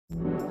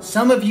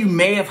Some of you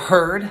may have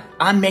heard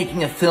I'm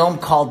making a film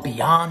called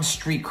Beyond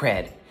Street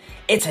Cred.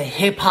 It's a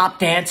hip-hop,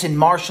 dance, and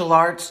martial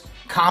arts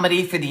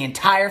comedy for the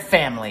entire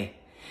family.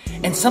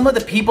 And some of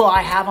the people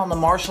I have on the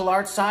martial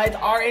arts side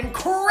are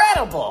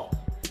incredible.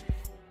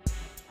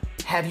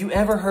 Have you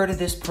ever heard of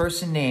this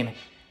person named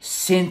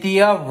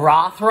Cynthia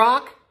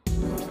Rothrock?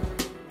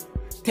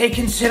 They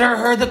consider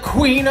her the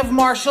queen of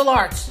martial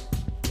arts.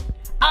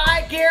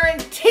 I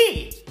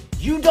guarantee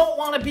you don't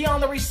want to be on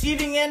the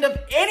receiving end of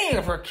any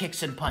of her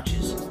kicks and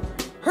punches.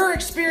 Her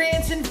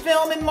experience in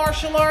film and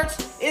martial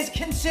arts is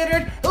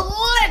considered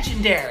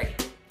legendary.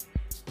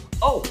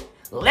 Oh,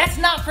 let's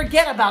not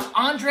forget about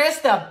Andres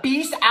the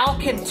Beast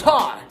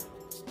Alcantara.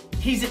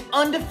 He's an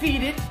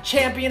undefeated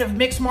champion of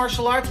mixed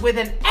martial arts with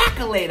an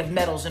accolade of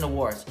medals and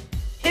awards.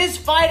 His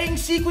fighting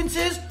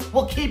sequences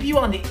will keep you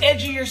on the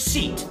edge of your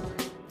seat.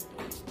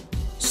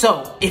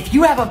 So, if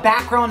you have a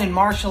background in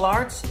martial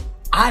arts,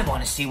 I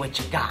want to see what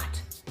you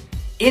got.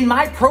 In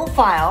my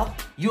profile,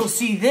 you'll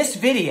see this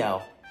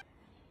video.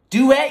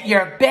 Duet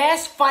your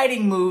best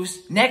fighting moves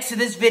next to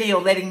this video,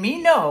 letting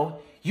me know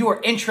you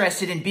are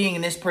interested in being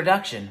in this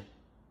production.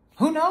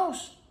 Who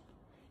knows?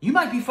 You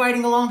might be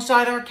fighting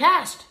alongside our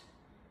cast.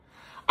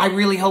 I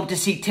really hope to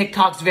see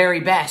TikTok's very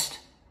best.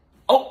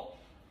 Oh,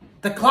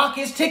 the clock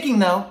is ticking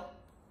though.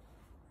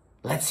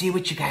 Let's see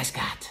what you guys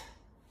got.